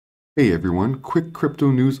Hey everyone, quick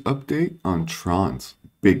crypto news update on Tron's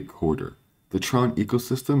big quarter. The Tron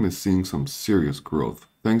ecosystem is seeing some serious growth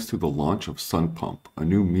thanks to the launch of SunPump, a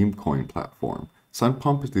new meme coin platform.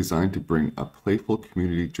 SunPump is designed to bring a playful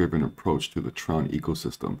community-driven approach to the Tron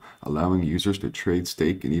ecosystem, allowing users to trade,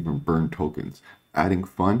 stake, and even burn tokens, adding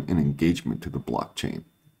fun and engagement to the blockchain.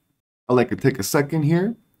 I'd like to take a second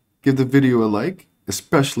here, give the video a like,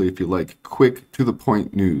 especially if you like quick,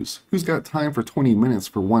 to-the-point news. Who's got time for 20 minutes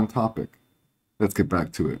for one topic? Let's get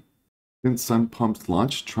back to it. Since SunPump's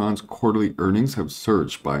launch, Tron's quarterly earnings have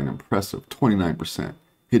surged by an impressive 29%,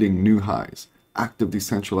 hitting new highs. Active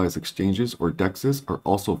decentralized exchanges, or DEXs, are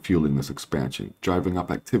also fueling this expansion, driving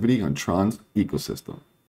up activity on Tron's ecosystem.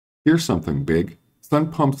 Here's something big.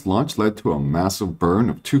 SunPump's launch led to a massive burn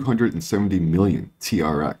of 270 million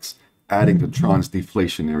TRX, adding to Tron's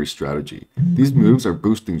deflationary strategy. These moves are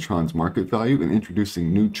boosting Tron's market value and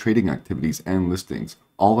introducing new trading activities and listings.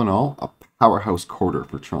 All in all, a powerhouse quarter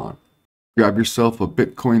for Tron. Grab yourself a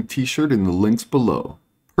Bitcoin t-shirt in the links below.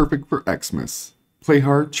 Perfect for Xmas. Play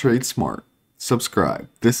hard, trade smart. Subscribe.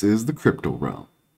 This is the Crypto Realm.